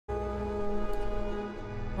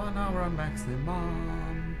1 hour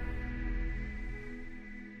maximum.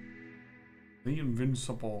 The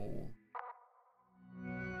Invincible.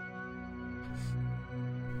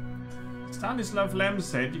 Stanislav Lem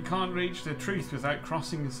said you can't reach the truth without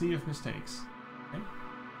crossing the sea of mistakes. Okay.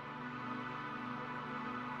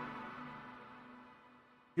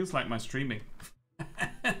 Feels like my streaming.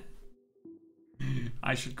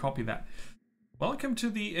 I should copy that. Welcome to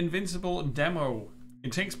the Invincible demo.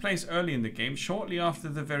 It takes place early in the game, shortly after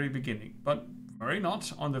the very beginning, but worry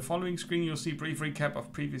not, on the following screen you'll see a brief recap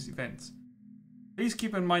of previous events. Please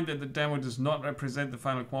keep in mind that the demo does not represent the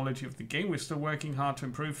final quality of the game. We're still working hard to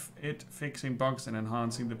improve it, fixing bugs and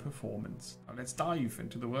enhancing the performance. Now let's dive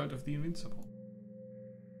into the world of the Invincible.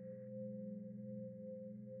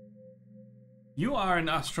 You are an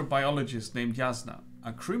astrobiologist named Yasna,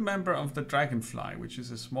 a crew member of the Dragonfly, which is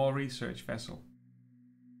a small research vessel.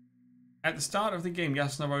 At the start of the game,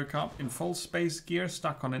 Yasna woke up in full space gear,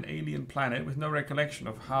 stuck on an alien planet with no recollection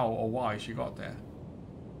of how or why she got there.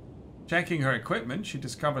 Checking her equipment, she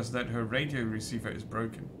discovers that her radio receiver is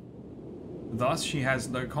broken. Thus, she has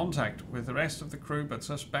no contact with the rest of the crew, but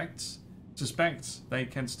suspects they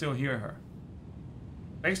can still hear her.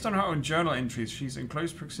 Based on her own journal entries, she's in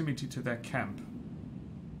close proximity to their camp.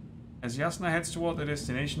 As Yasna heads toward the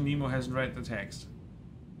destination, Nemo hasn't read the text.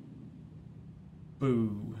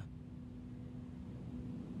 Boo.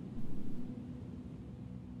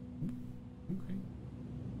 Okay.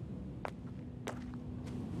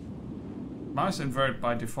 Mouse invert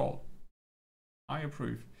by default. I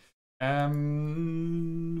approve.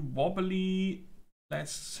 Wobbly.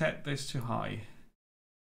 Let's set this to high.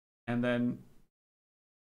 And then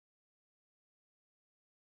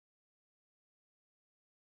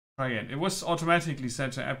try again. It was automatically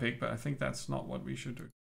set to epic, but I think that's not what we should do.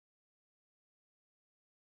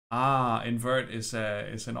 Ah, invert is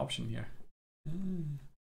an option here.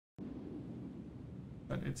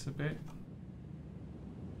 But it's a bit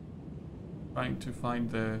trying to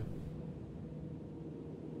find the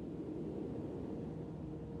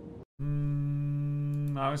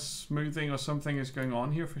mouse smoothing or something is going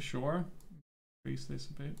on here for sure. Increase this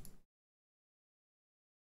a bit.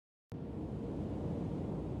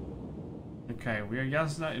 Okay, we are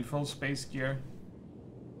Yasna in full space gear.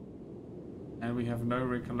 And we have no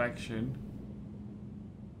recollection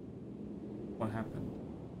what happened.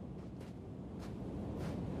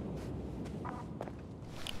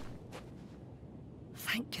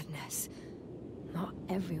 Thank goodness. Not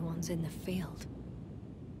everyone's in the field.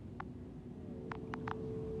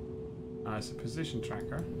 It's a position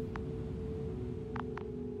tracker.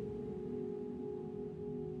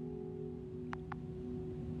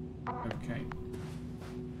 Okay.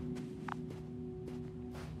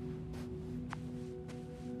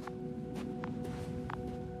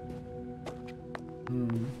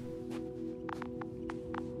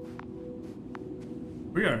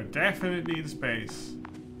 We are definitely in space.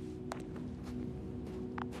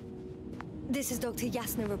 This is Dr.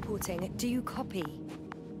 Yasna reporting. Do you copy?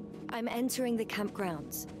 I'm entering the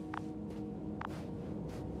campgrounds.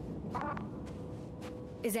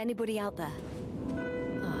 Is anybody out there?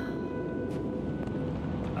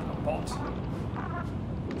 A bot.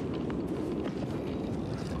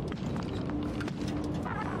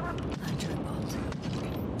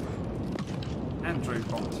 Android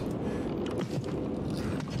bot.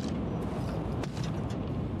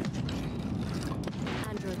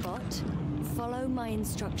 Androbot, follow my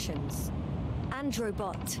instructions.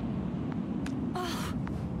 Androbot. Oh.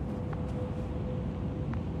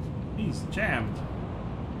 He's jammed.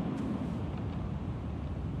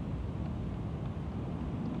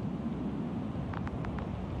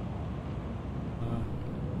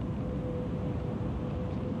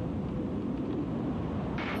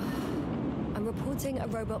 I'm reporting a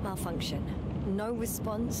robot malfunction. No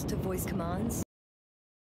response to voice commands.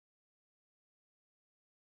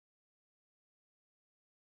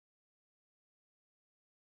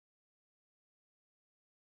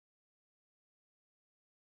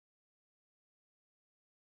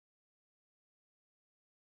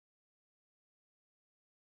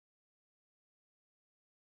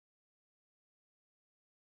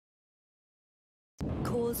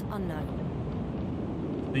 Cause unknown.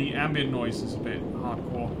 The ambient noise is a bit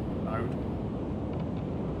hardcore loud.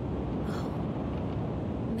 Oh,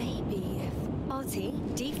 maybe if Artie,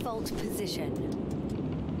 default position.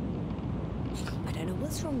 I don't know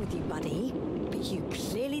what's wrong with you, buddy, but you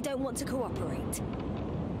clearly don't want to cooperate.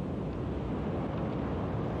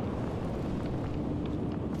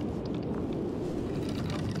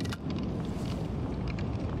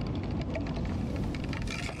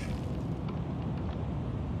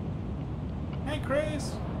 Hey,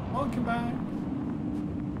 Chris. Welcome back.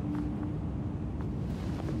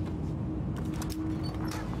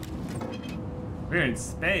 We're in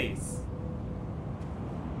space.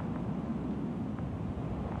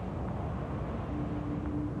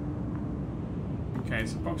 Okay,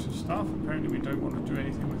 it's a box of stuff. Apparently we don't want to do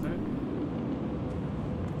anything with it.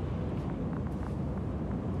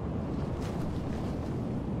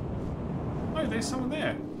 Oh, there's someone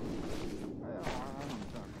there.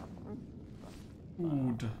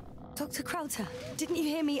 Food. Dr. Krauter, didn't you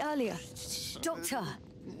hear me earlier? Doctor,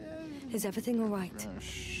 is everything all right?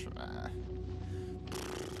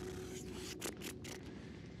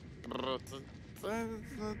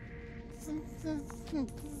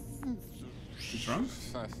 You drunk?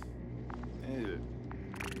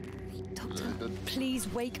 Doctor, please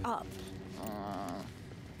wake up.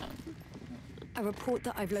 I report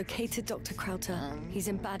that I've located Dr. Krauter. He's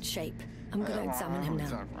in bad shape. I'm going to examine him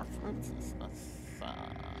now.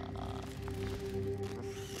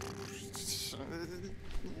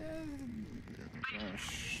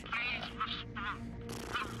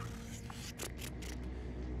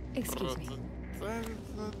 Excuse me.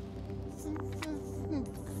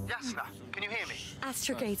 Yasna, can you hear me?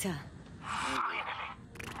 Astrogator. Finally.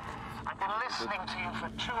 I've been listening to you for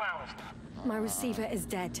 2 hours now. My receiver is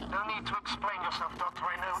dead. No need to explain yourself, Doctor.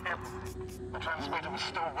 I know everything. The transmitter was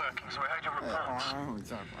still working, so I heard your reports.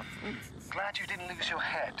 Glad you didn't lose your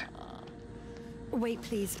head. Wait,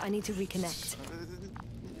 please. I need to reconnect.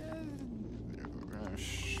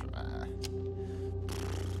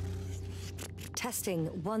 Testing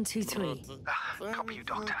 1, 2, 3. Copy you,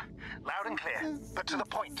 Doctor. Loud and clear, but to the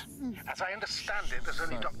point. As I understand it, there's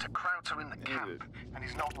only Dr. Krauter in the camp, and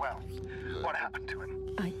he's not well. What happened to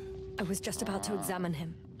him? I was just about to examine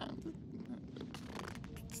him.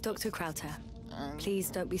 Dr. Krauter, please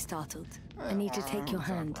don't be startled. I need to take your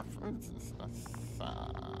hand.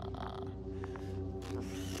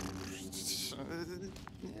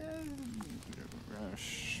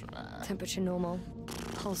 Temperature normal.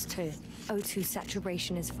 Pulse 2. O2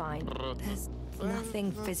 saturation is fine. There's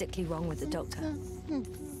nothing physically wrong with the doctor.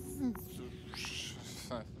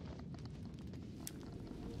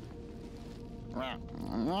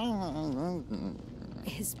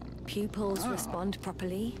 His pupils respond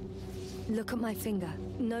properly. Look at my finger.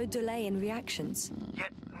 No delay in reactions.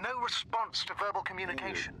 Yet no response to verbal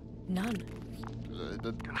communication. None.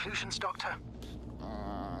 Conclusions, Doctor?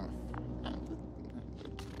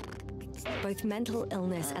 Both mental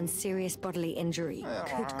illness and serious bodily injury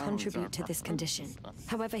could contribute to this condition.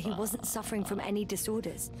 However, he wasn't suffering from any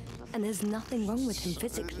disorders, and there's nothing wrong with him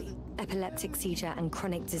physically. Epileptic seizure and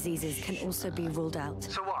chronic diseases can also be ruled out.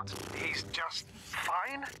 So what? He's just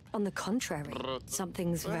fine? On the contrary,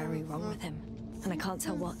 something's very wrong with him, and I can't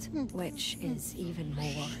tell what, which is even more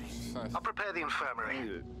worrying. I'll prepare the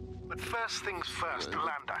infirmary. But first things first,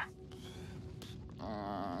 Lander.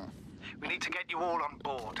 We need to get you all on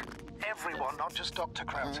board. Everyone, not just Dr.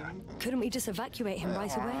 Krauter. Couldn't we just evacuate him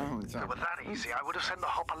right away? If it were that easy, I would have sent the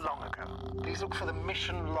hopper long ago. Please look for the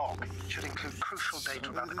mission log. It should include crucial data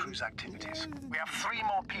about the crew's activities. We have 3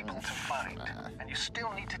 more people to find, and you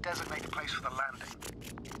still need to designate a place for the landing.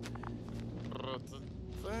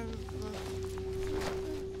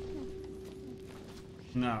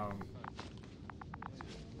 No.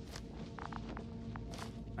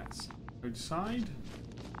 Let's outside.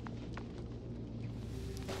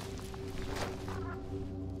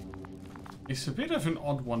 It's a bit of an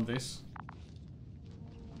odd one, this.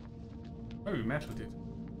 Oh, we metaled it.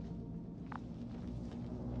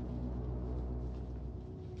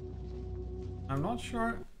 I'm not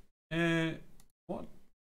sure what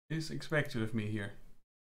is expected of me here.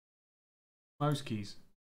 Mouse keys.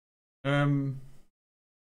 Left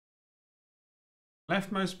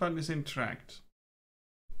mouse button is interact.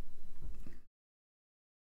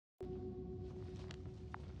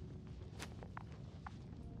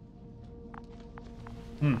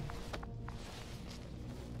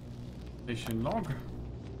 Mission log.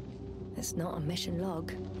 It's not a mission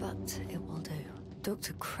log, but it will do.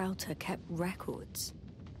 Dr. Krauter kept records.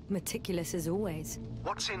 Meticulous as always.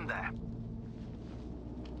 What's in there?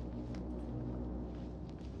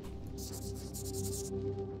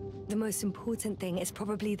 The most important thing is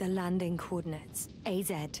probably the landing coordinates.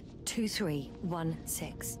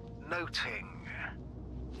 AZ2316. Noting.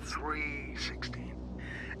 316.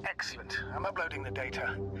 Excellent. I'm uploading the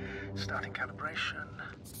data. Starting calibration.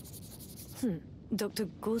 Dr.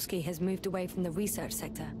 Gorski has moved away from the research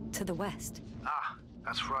sector to the west. Ah,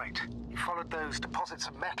 that's right. He followed those deposits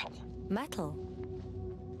of metal. Metal?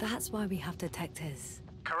 That's why we have detectors.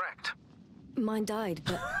 Correct. Mine died,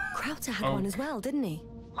 but Krauter had one as well, didn't he?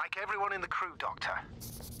 Like everyone in the crew, Doctor.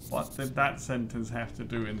 What did that sentence have to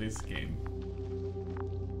do in this game?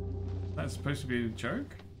 That's supposed to be a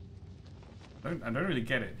joke? I don't really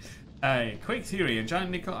get it. Quick theory, a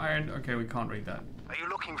giant nickel iron... Okay, we can't read that. Are you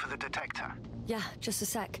looking for the detector? Yeah, just a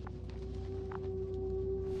sec.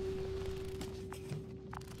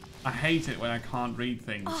 I hate it when I can't read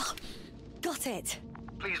things. Oh, got it.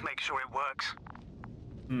 Please make sure it works.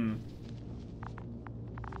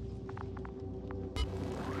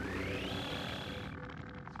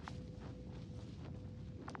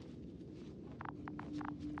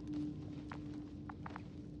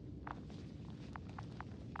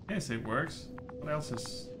 Yes, it works. What else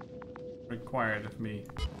is required of me?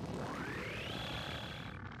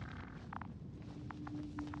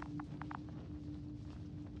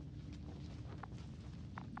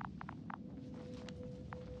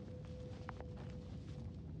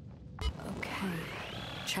 Okay,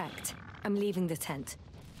 checked. I'm leaving the tent.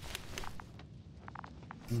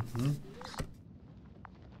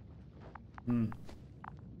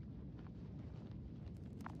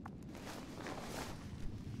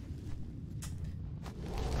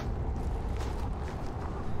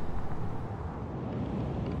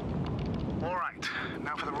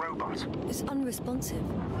 It's unresponsive.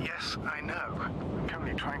 Yes, I know. I'm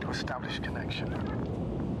currently trying to establish connection.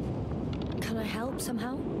 Can I help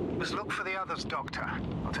somehow? Let's look for the others, Doctor.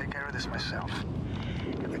 I'll take care of this myself.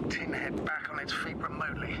 Get the tin head back on its feet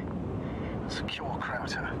remotely. Secure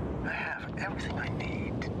Krauter. I have everything I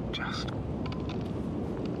need. Just...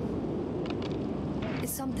 Is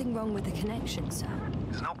something wrong with the connection, sir?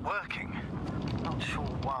 It's not working. Not sure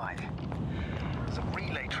why. There's a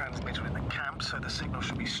relay transmitter in the camp, so the signal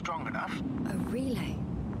should be strong enough. A relay?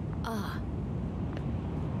 Ah.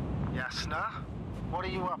 Yasna? What are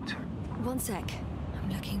you up to? One sec. I'm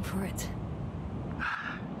looking for it.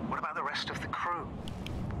 What about the rest of the crew?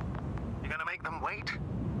 You gonna make them wait?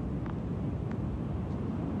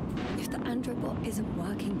 If the androbot isn't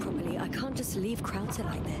working properly, I can't just leave Krauter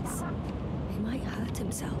like this. He might hurt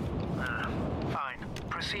himself. Fine.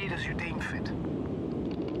 Proceed as you deem fit.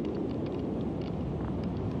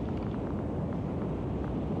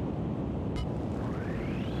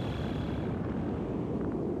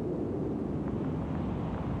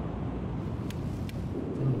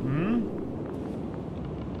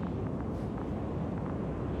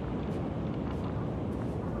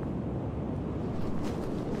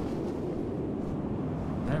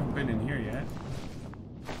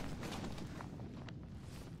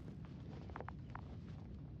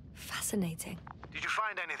 Fascinating. Did you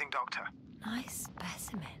find anything, Doctor? Nice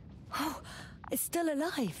specimen. Oh, it's still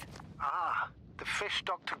alive. Ah, the fish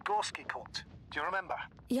Dr. Gorski caught. Do you remember?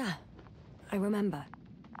 Yeah, I remember.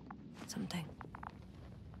 Something.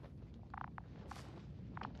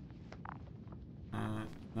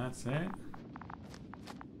 That's it.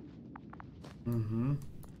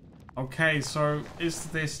 Okay, so is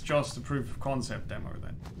this just a proof of concept demo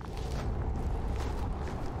then?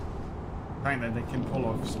 The fact that they can pull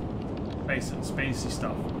off spacey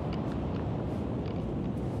stuff.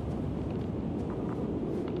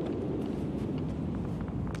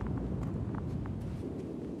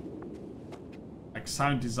 Like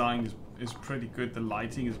sound design is pretty good, the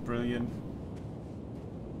lighting is brilliant.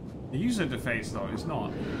 The user interface though is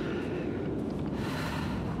not.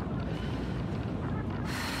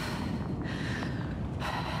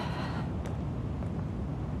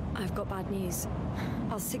 I've got bad news.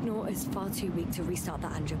 Our signal is far too weak to restart the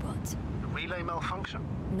androbot. The relay malfunction?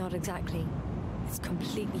 Not exactly. It's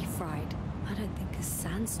completely fried. I don't think a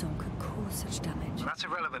sandstorm could cause such damage. Well, that's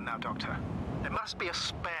irrelevant now, Doctor. There must be a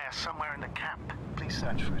spare somewhere in the camp. Please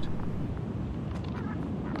search for it.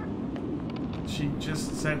 She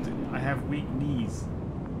just said I have weak knees.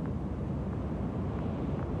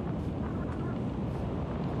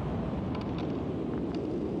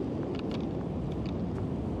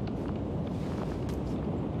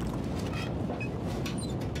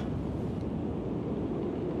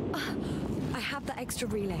 I have the extra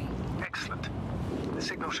relay. Excellent. The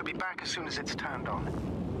signal should be back as soon as it's turned on.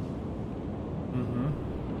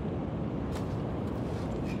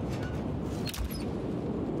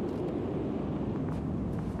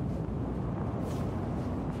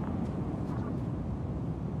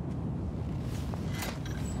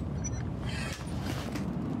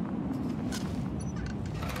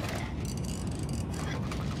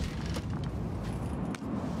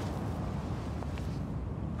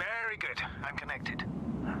 I'm connected.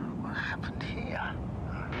 What happened here?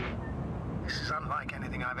 This is unlike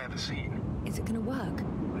anything I've ever seen. Is it gonna work?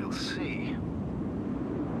 We'll see.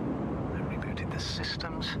 I rebooted the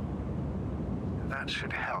systems. That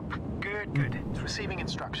should help. Good, good. It's receiving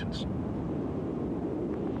instructions.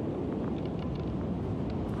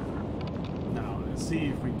 Now, let's see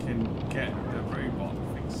if we can get the robot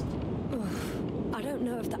fixed. I don't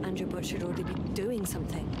know if the androbot should already be doing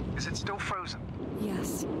something. Is it still frozen?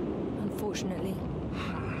 Yes, unfortunately.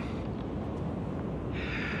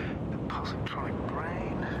 The positronic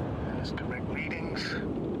brain has correct readings.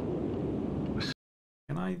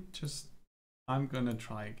 Can I just... I'm gonna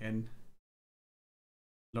try again.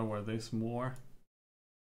 Lower this more.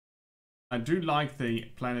 I do like the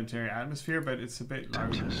planetary atmosphere, but it's a bit low.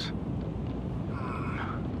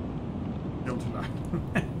 Still too low.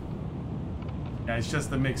 Yeah, it's just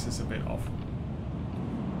the mix is a bit off.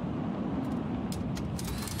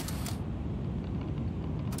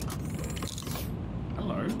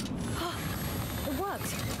 Hello. It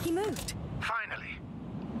worked. He moved. Finally.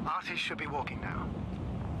 Artie should be walking now.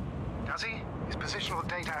 Does he? His positional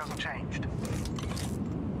data hasn't changed.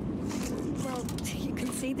 Well, you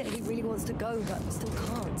can see that he really wants to go, but still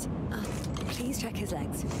can't. Please check his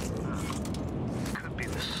legs. Could be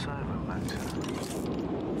the servo motor.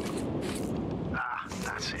 Ah,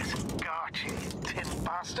 that's it. Got you, tin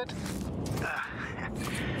bastard.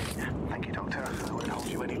 Thank you, Doctor. I won't hold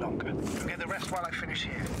you any longer. You'll get the rest while I finish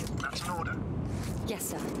here. That's an order. Yes,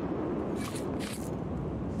 sir.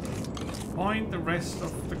 Find the rest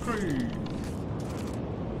of the crew.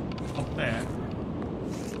 Up there.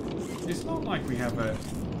 It's not like we have a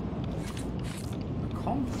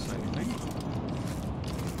compass or anything.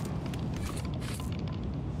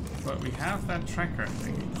 But we have that tracker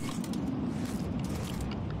thing.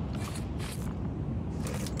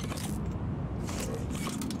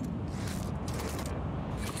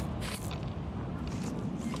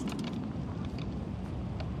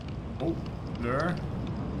 Oh, blur.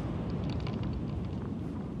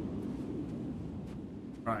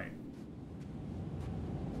 Right.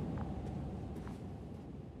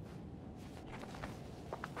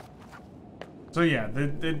 So yeah,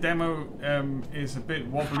 the demo is a bit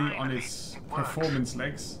wobbly on its performance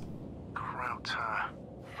legs. Krauter,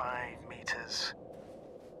 5 meters.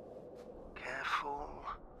 Careful.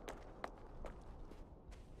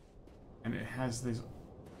 And it has this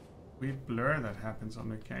weird blur that happens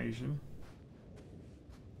on occasion.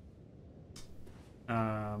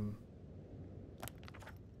 Oh,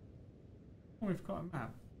 we've got a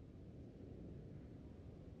map.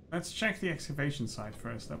 Let's check the excavation site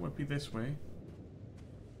first. That would be this way.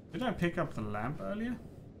 Did I pick up the lamp earlier?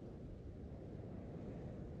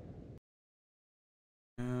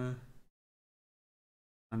 I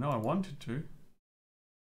know I wanted to.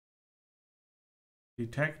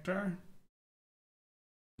 Detector.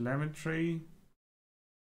 Telemetry.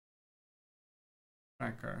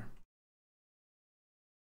 Tracker.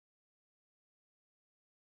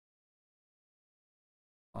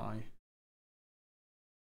 Bye.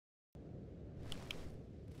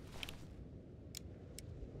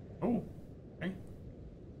 Oh, okay.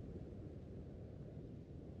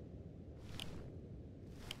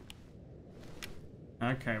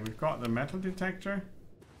 Okay, we've got the metal detector,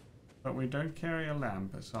 but we don't carry a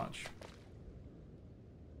lamp as such.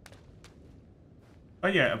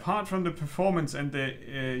 But yeah, apart from the performance and the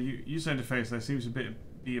user interface, that seems to be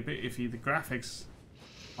a bit iffy. The graphics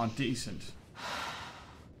are decent.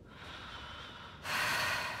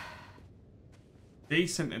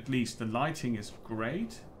 Decent at least. The lighting is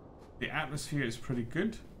great. The atmosphere is pretty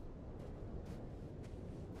good.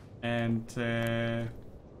 And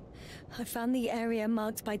I found the area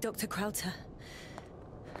marked by Dr. Krauter.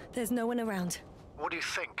 There's no one around. What do you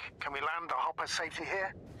think? Can we land or hopper safely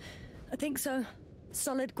here? I think so.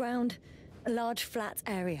 Solid ground, a large flat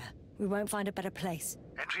area. We won't find a better place.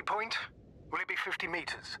 Entry point? Will it be 50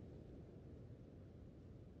 meters?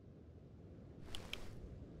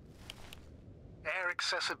 Air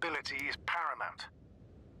accessibility is paramount.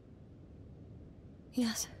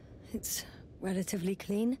 Yes, it's relatively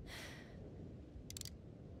clean.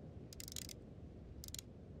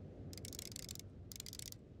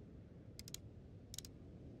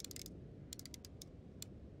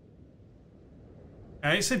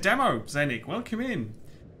 It's a demo, Zenik. Welcome in.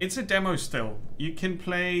 It's a demo still. You can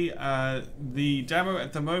play the demo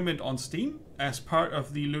at the moment on Steam as part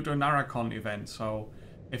of the Ludonarracon event. So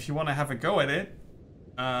if you want to have a go at it,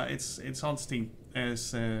 it's on Steam.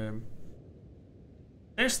 There's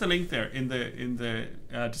the link there in the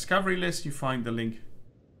discovery list. You find the link.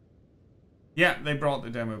 Yeah, they brought the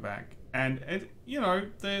demo back, and it, you know,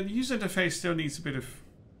 the user interface still needs a bit of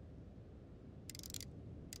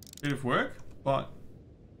work, but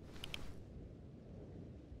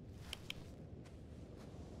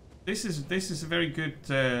this is a very good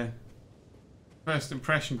First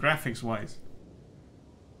impression graphics wise.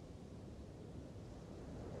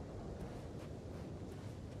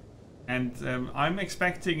 And I'm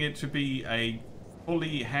expecting it to be a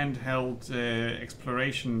fully handheld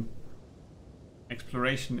exploration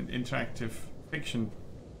and interactive fiction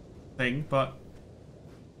thing, but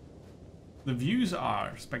the views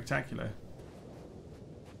are spectacular.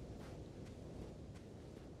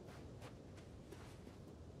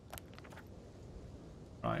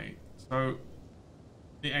 Right, so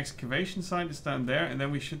the excavation site is down there, and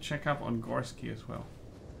then we should check up on Gorski as well.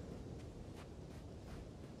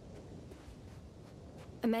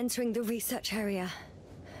 I'm entering the research area.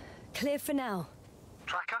 Clear for now.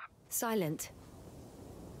 Tracker? Silent.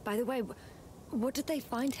 By the way, what did they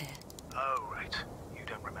find here? Oh, right. You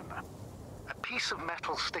don't remember. A piece of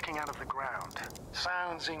metal sticking out of the ground.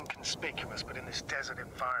 Sounds inconspicuous, but in this desert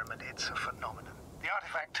environment, it's a phenomenon. The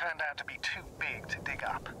artifact turned out to be too big to dig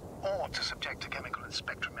up, or to subject to chemical and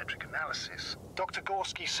spectrometric analysis. Dr.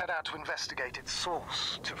 Gorski set out to investigate its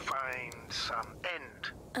source, to find some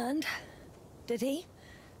end. And? Did he?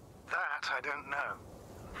 That I don't know,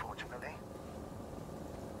 unfortunately.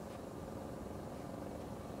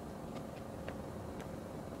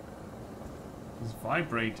 It's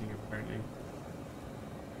vibrating, apparently.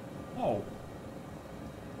 Oh.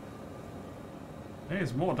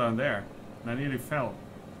 There's more down there. And I nearly fell.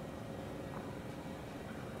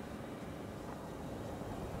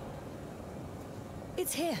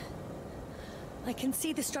 It's here. I can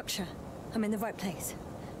see the structure. I'm in the right place.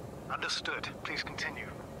 Understood. Please continue.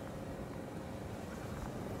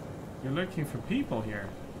 You're looking for people here.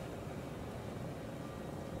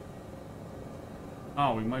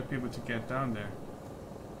 Oh, we might be able to get down there.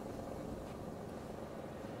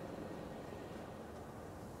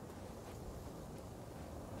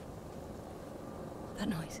 That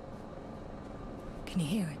noise. Can you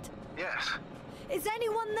hear it? Yes. Is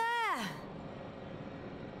anyone there?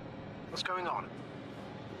 What's going on?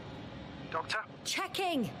 Doctor?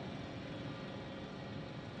 Checking.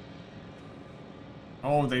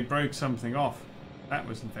 Oh, they broke something off. That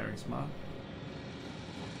wasn't very smart.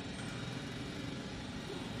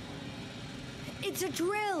 It's a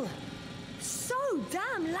drill. So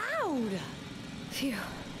damn loud. Phew.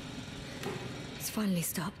 It's finally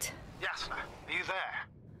stopped. Yasna, are you there?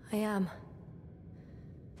 I am.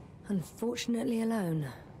 Unfortunately alone.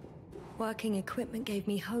 Working equipment gave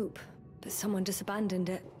me hope, but someone just abandoned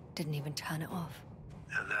it. Didn't even turn it off.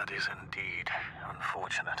 That is indeed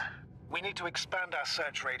unfortunate. We need to expand our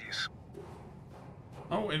search radius.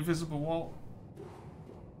 Oh, invisible wall.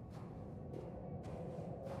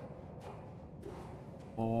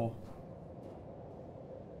 Oh.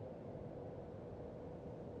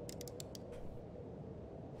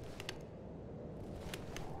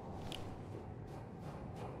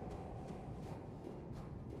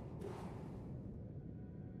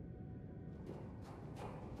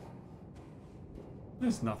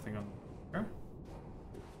 There's nothing on there.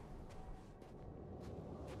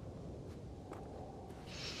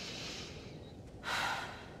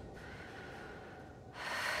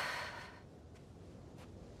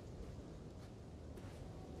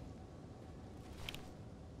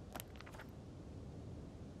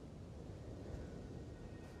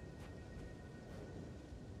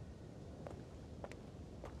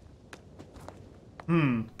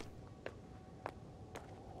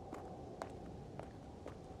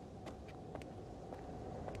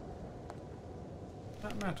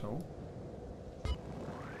 That metal?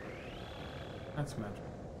 That's metal.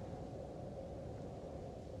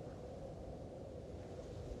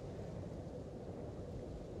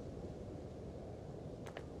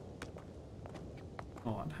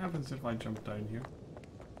 Oh, what happens if I jump down here?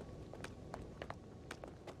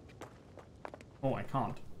 Oh, I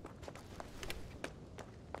can't.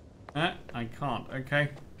 I can't. Okay.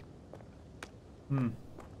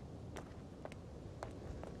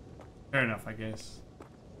 Fair enough, I guess.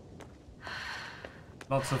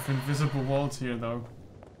 Lots of invisible walls here, though.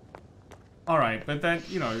 Alright, but then,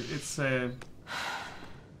 you know, it's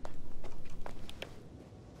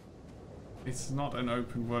not an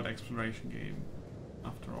open world exploration game,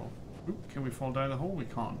 after all. Oop, can we fall down the hole? We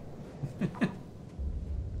can't.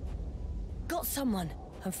 Got someone.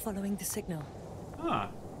 I'm following the signal. Ah.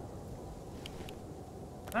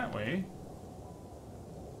 That way.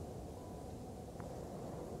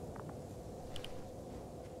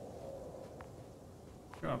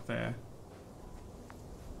 Go up there.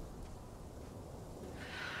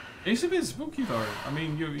 It's a bit spooky though. I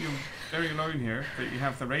mean, you're very alone here, but you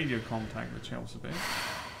have the radio contact, which helps a bit.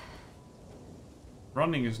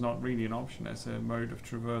 Running is not really an option as a mode of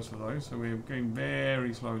traversal though, so we're going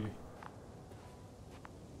very slowly.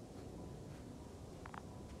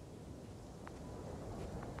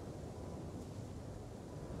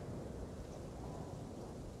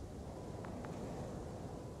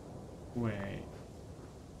 Wait.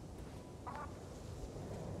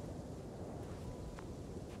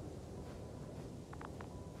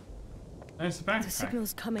 There's the backpack. The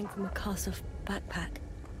signal's coming from a cast-off backpack.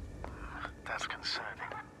 That's concerning.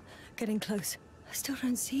 Getting close. I still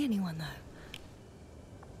don't see anyone, though.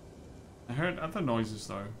 I heard other noises,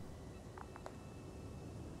 though.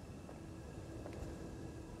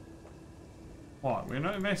 What? We're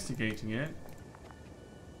not investigating it.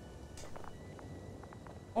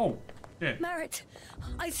 Oh, shit. Merritt!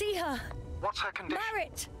 I see her! What's her condition?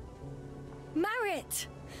 Merritt! Merritt!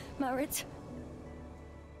 Merritt!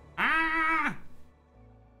 Ah!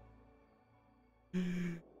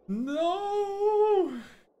 No!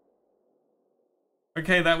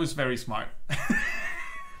 Okay, that was very smart.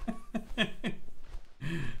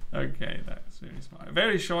 Okay, that's very smart.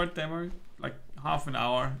 Very short demo, like half an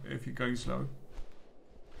hour if you're going slow.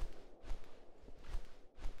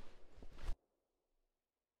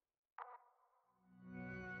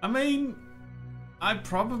 I mean, I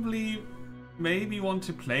probably maybe want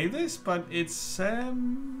to play this, but it's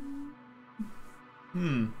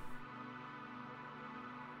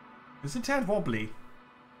it's a tad wobbly.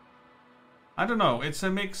 I don't know. It's a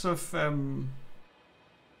mix of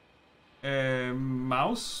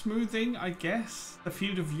mouse smoothing, I guess. The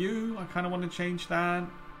field of view, I kind of want to change that,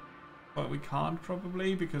 but we can't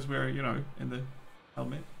probably because we're, you know, in the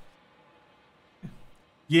helmet.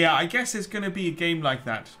 Yeah, I guess it's going to be a game like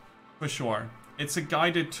that, for sure. It's a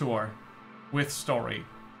guided tour with story,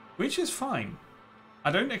 which is fine.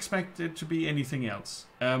 I don't expect it to be anything else.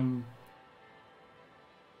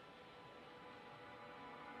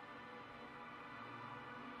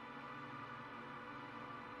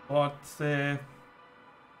 But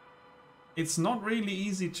it's not really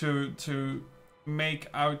easy to make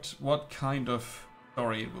out what kind of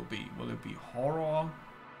story it will be. Will it be horror?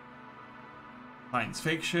 Science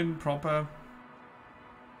fiction proper?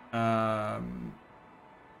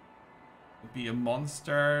 Be a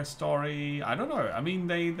monster story? I don't know. I mean,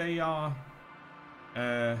 they are.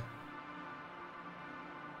 I'm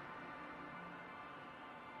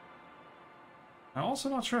also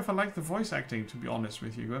not sure if I like the voice acting, to be honest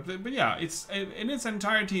with you. But yeah, it's in its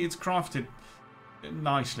entirety, it's crafted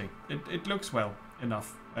nicely. It looks well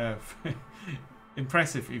enough,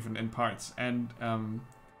 impressive even in parts, and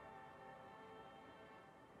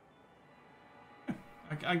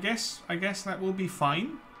I guess that will be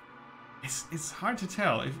fine. It's hard to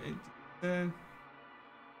tell if it,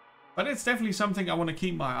 but it's definitely something I want to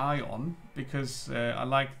keep my eye on because I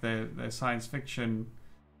like the science fiction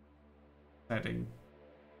setting.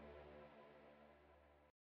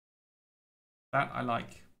 That I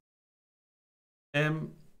like.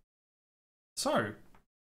 So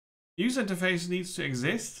user interface needs to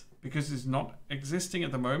exist because it's not existing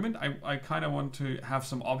at the moment. I kind of want to have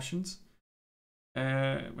some options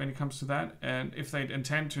when it comes to that, and if they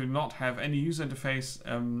intend to not have any user interface,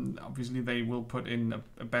 obviously they will put in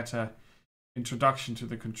a better introduction to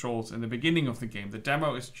the controls in the beginning of the game. The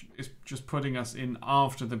demo is just putting us in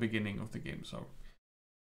after the beginning of the game, so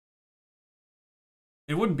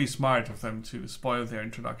it wouldn't be smart of them to spoil their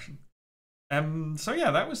introduction. So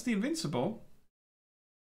yeah, that was the Invincible.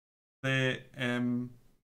 The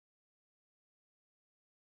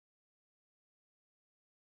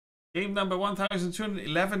game number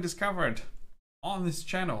 1211 discovered on this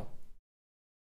channel.